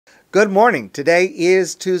Good morning. Today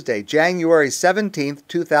is Tuesday, January 17th,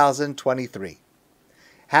 2023.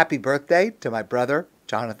 Happy birthday to my brother,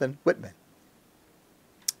 Jonathan Whitman.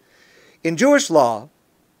 In Jewish law,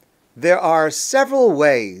 there are several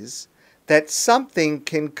ways that something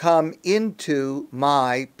can come into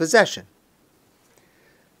my possession.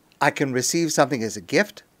 I can receive something as a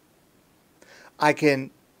gift. I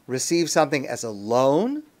can receive something as a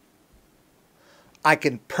loan. I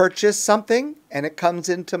can purchase something and it comes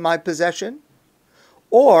into my possession.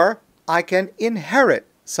 Or I can inherit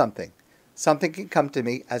something. Something can come to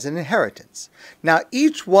me as an inheritance. Now,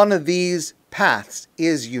 each one of these paths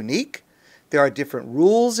is unique. There are different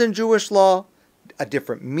rules in Jewish law, a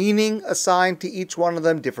different meaning assigned to each one of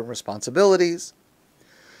them, different responsibilities.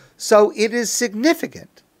 So it is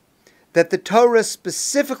significant that the Torah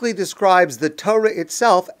specifically describes the Torah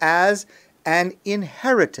itself as an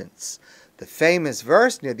inheritance. The famous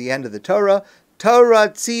verse near the end of the Torah, Torah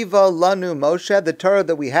tziva lanu Moshe, the Torah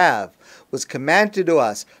that we have was commanded to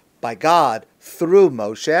us by God through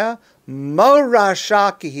Moshe,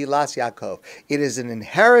 Morasha kihilas Yaakov. It is an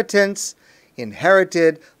inheritance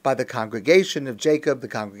inherited by the congregation of Jacob, the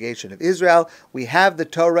congregation of Israel. We have the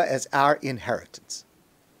Torah as our inheritance.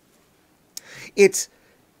 It's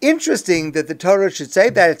interesting that the Torah should say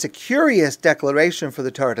that. It's a curious declaration for the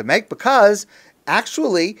Torah to make because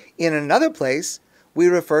actually, in another place, we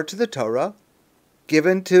refer to the Torah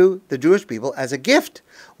given to the Jewish people as a gift.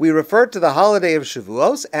 We refer to the holiday of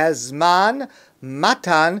Shavuos as Zman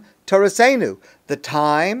Matan Torasenu, the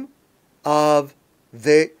time of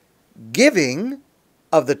the giving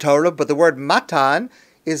of the Torah, but the word matan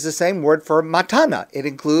is the same word for matana. It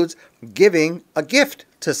includes giving a gift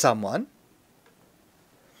to someone.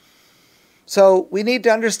 So we need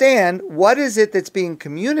to understand what is it that's being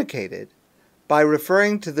communicated by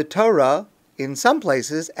referring to the Torah in some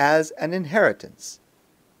places as an inheritance.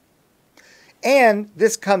 And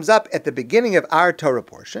this comes up at the beginning of our Torah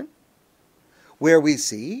portion, where we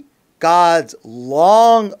see God's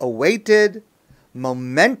long-awaited,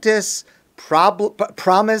 momentous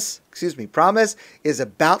promise is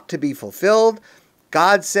about to be fulfilled.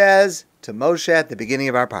 God says to Moshe at the beginning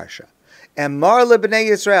of our parsha, Emar lebnei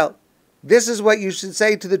Yisrael, this is what you should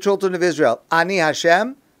say to the children of Israel, Ani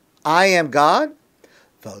Hashem, I am God.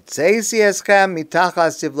 I'm going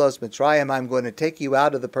to take you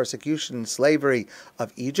out of the persecution and slavery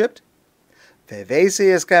of Egypt. And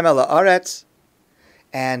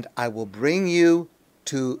I will bring you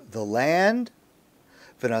to the land.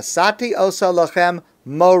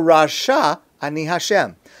 Morasha ani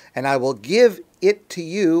Hashem. And I will give it to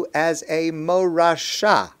you as a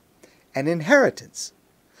morasha, an inheritance.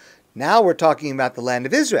 Now we're talking about the land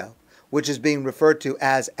of Israel, which is being referred to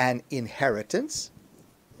as an inheritance.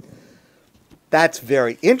 That's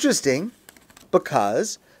very interesting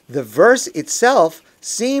because the verse itself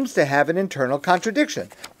seems to have an internal contradiction.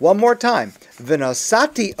 One more time.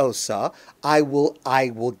 V'nosati osa, I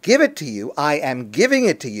will give it to you. I am giving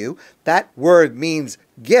it to you. That word means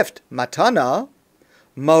gift, matana,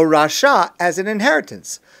 morasha, as an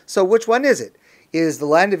inheritance. So which one is it? Is the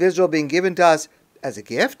land of Israel being given to us as a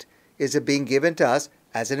gift? Is it being given to us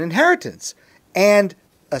as an inheritance? And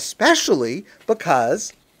especially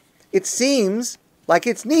because it seems like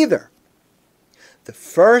it's neither. The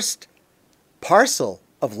first parcel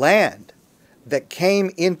of land that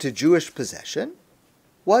came into Jewish possession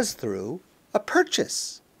was through a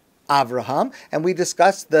purchase. Avraham, and we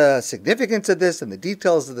discussed the significance of this and the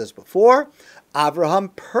details of this before,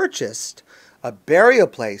 Avraham purchased a burial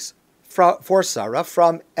place for Sarah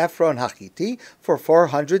from Ephron Hachiti for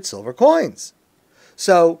 400 silver coins.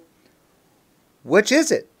 So, which is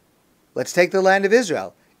it? Let's take the land of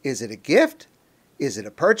Israel. Is it a gift? Is it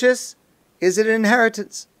a purchase? Is it an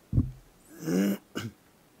inheritance?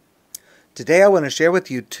 Today I want to share with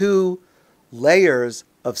you two layers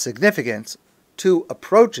of significance, two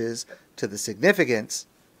approaches to the significance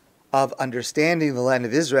of understanding the land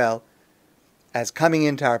of Israel as coming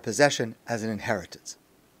into our possession as an inheritance.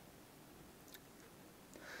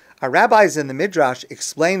 Our rabbis in the Midrash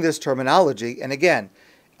explain this terminology, and again,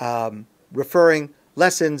 referring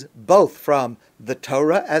lessons both from the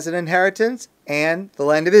Torah as an inheritance and the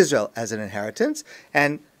land of Israel as an inheritance,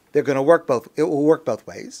 and they're going to work both. It will work both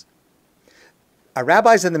ways. Our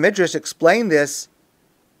rabbis in the Midrash explain this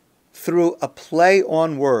through a play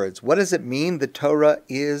on words. What does it mean the Torah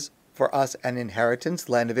is for us an inheritance?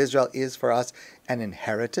 The land of Israel is for us an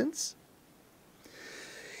inheritance.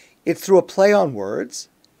 It's through a play on words.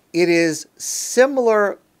 It is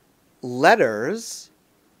similar letters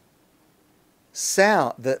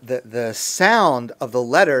the sound of the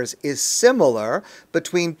letters is similar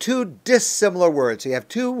between two dissimilar words. So you have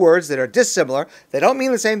two words that are dissimilar. They don't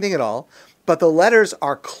mean the same thing at all, but the letters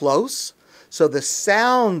are close. So the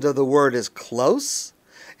sound of the word is close,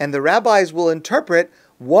 and the rabbis will interpret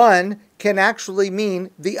one can actually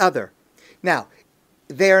mean the other. Now,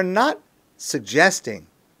 they are not suggesting,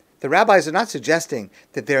 the rabbis are not suggesting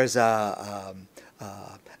that there's an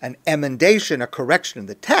emendation, a correction in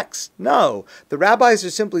the text. No, the rabbis are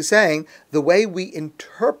simply saying the way we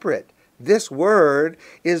interpret this word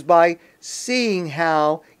is by seeing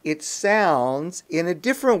how it sounds in a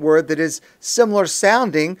different word that is similar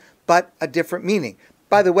sounding but a different meaning.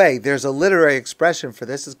 By the way, there's a literary expression for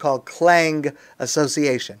this. It's called clang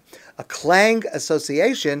association. A clang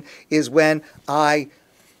association is when I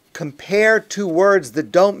compare two words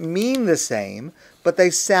that don't mean the same, but they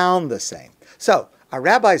sound the same. So, our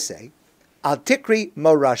rabbis say, Al tikri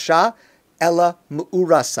Morasha ella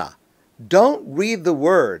mu'urasa. Don't read the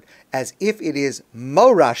word as if it is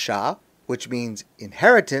Morasha, which means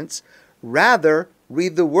inheritance. Rather,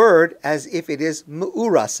 read the word as if it is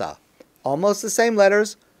mu'urasa. Almost the same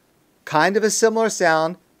letters, kind of a similar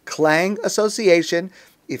sound, clang association,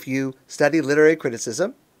 if you study literary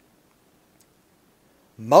criticism.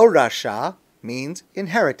 Morasha means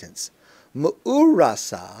inheritance.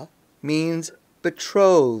 Mu'urasa means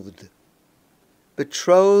betrothed.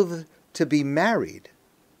 Betrothed to be married.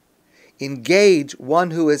 Engage,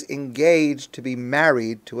 one who is engaged to be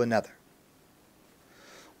married to another.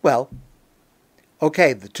 Well,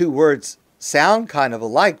 okay, the two words sound kind of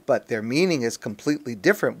alike, but their meaning is completely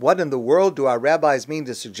different. What in the world do our rabbis mean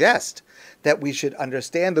to suggest that we should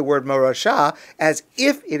understand the word Morasha as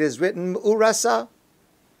if it is written Mu'urasa?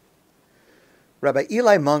 Rabbi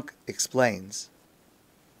Eli Munk explains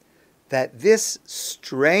that this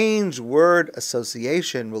strange word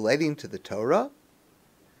association relating to the Torah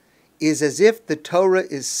is as if the Torah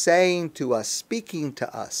is saying to us, speaking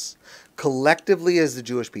to us, collectively as the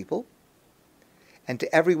Jewish people, and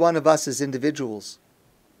to every one of us as individuals.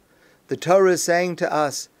 The Torah is saying to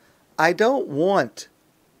us, I don't want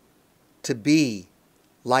to be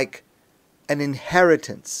like an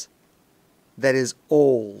inheritance that is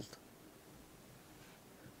old,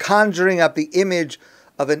 conjuring up the image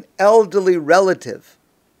of an elderly relative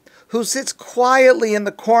who sits quietly in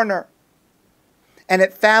the corner, and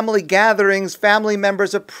at family gatherings, family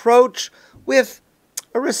members approach with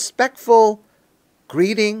a respectful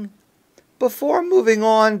greeting before moving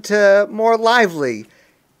on to more lively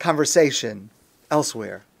conversation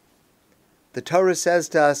elsewhere. The Torah says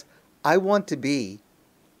to us, I want to be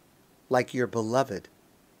like your beloved,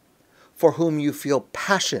 for whom you feel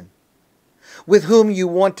passion, with whom you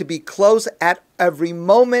want to be close at every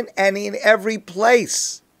moment and in every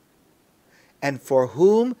place, and for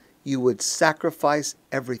whom you would sacrifice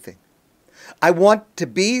everything. I want to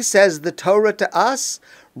be, says the Torah to us,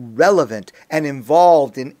 relevant and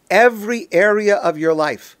involved in every area of your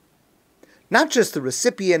life. Not just the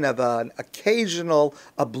recipient of an occasional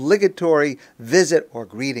obligatory visit or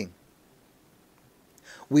greeting.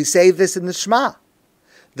 We say this in the Shema.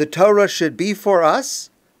 The Torah should be for us,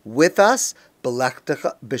 with us,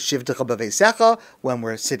 b'shivtecha b'veisecha, when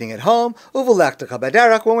we're sitting at home, u'v'lechtecha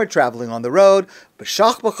b'derech, when we're traveling on the road,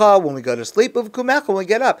 b'shachbecha, when we go to sleep, u'v'kumecha, when we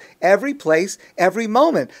get up. Every place, every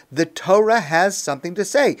moment, the Torah has something to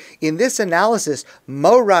say. In this analysis,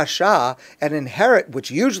 morasha, an inherit,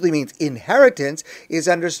 which usually means inheritance, is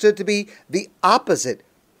understood to be the opposite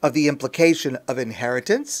of the implication of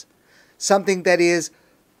inheritance, something that is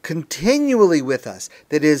continually with us,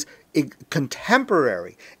 that is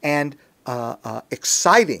contemporary and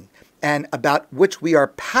exciting, and about which we are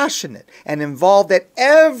passionate and involved at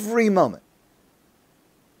every moment.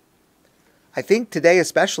 I think today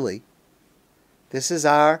especially, this is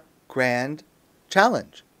our grand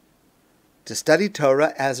challenge, to study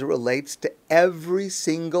Torah as it relates to every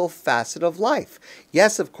single facet of life.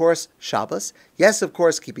 Yes, of course, Shabbos. Yes, of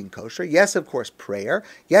course, keeping kosher. Yes, of course, prayer.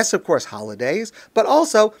 Yes, of course, holidays. But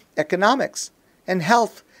also economics and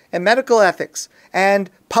health and medical ethics and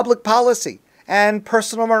public policy and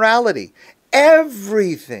personal morality.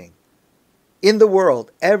 Everything in the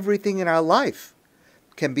world, everything in our life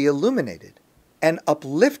can be illuminated and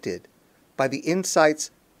uplifted by the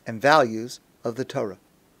insights and values of the Torah.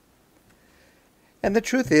 And the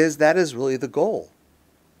truth is, that is really the goal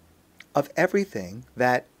of everything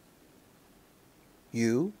that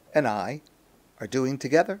you and I are doing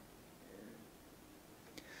together.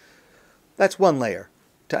 That's one layer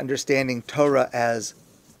to understanding Torah as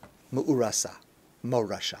Morasha.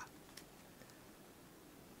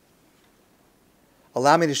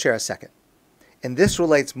 Allow me to share a second. And this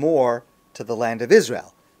relates more to the land of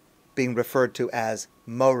Israel, being referred to as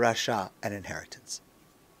Morasha, an inheritance.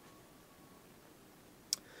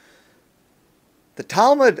 The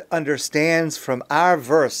Talmud understands from our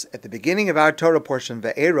verse at the beginning of our Torah portion,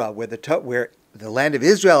 VaEira, where the land of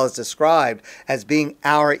Israel is described as being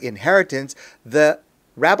our inheritance, the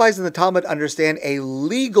rabbis in the Talmud understand a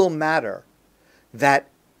legal matter that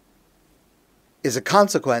is a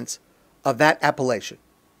consequence of that appellation.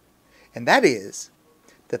 And that is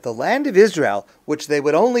that the land of Israel, which they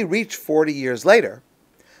would only reach 40 years later,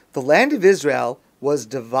 the land of Israel was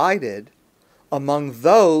divided among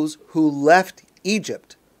those who left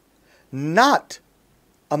Egypt, not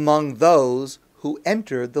among those who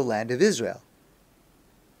entered the land of Israel.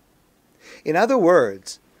 In other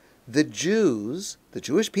words, the Jews, the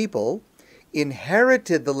Jewish people,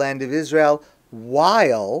 inherited the land of Israel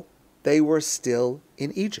while they were still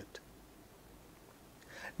in Egypt.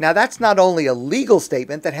 Now, that's not only a legal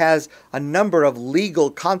statement that has a number of legal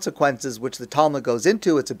consequences which the Talmud goes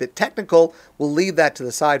into. It's a bit technical. We'll leave that to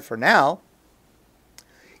the side for now.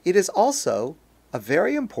 It is also a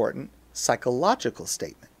very important psychological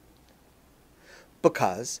statement.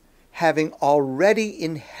 Because having already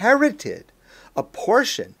inherited a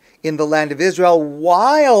portion in the land of Israel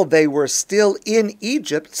while they were still in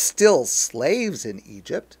Egypt, still slaves in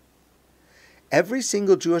Egypt, every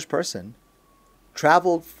single Jewish person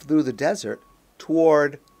traveled through the desert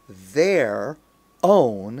toward their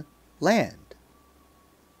own land.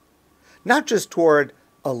 Not just toward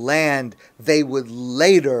a land they would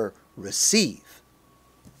later receive.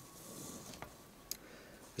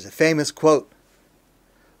 There's a famous quote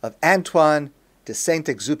of Antoine de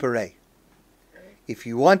Saint-Exupery. If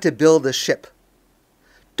you want to build a ship,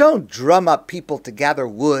 don't drum up people to gather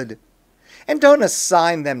wood, and don't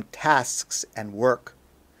assign them tasks and work,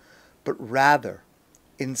 but rather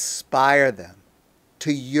inspire them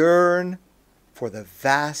to yearn for the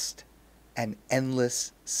vast and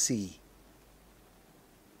endless sea.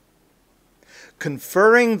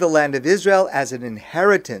 Conferring the land of Israel as an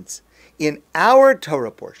inheritance in our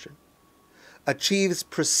Torah portion achieves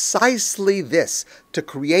precisely this, to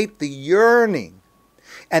create the yearning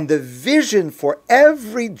and the vision for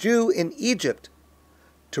every Jew in Egypt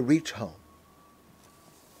to reach home.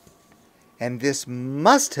 And this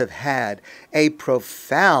must have had a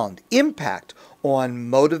profound impact on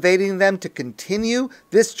motivating them to continue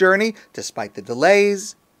this journey despite the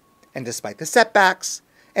delays and despite the setbacks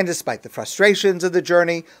and despite the frustrations of the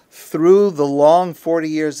journey through the long 40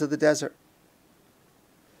 years of the desert.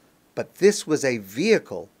 But this was a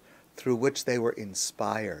vehicle through which they were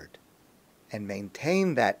inspired and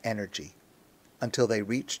maintained that energy until they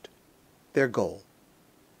reached their goal,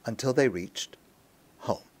 until they reached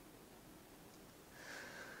home.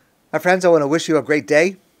 My friends, I want to wish you a great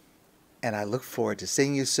day, and I look forward to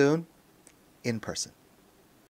seeing you soon in person.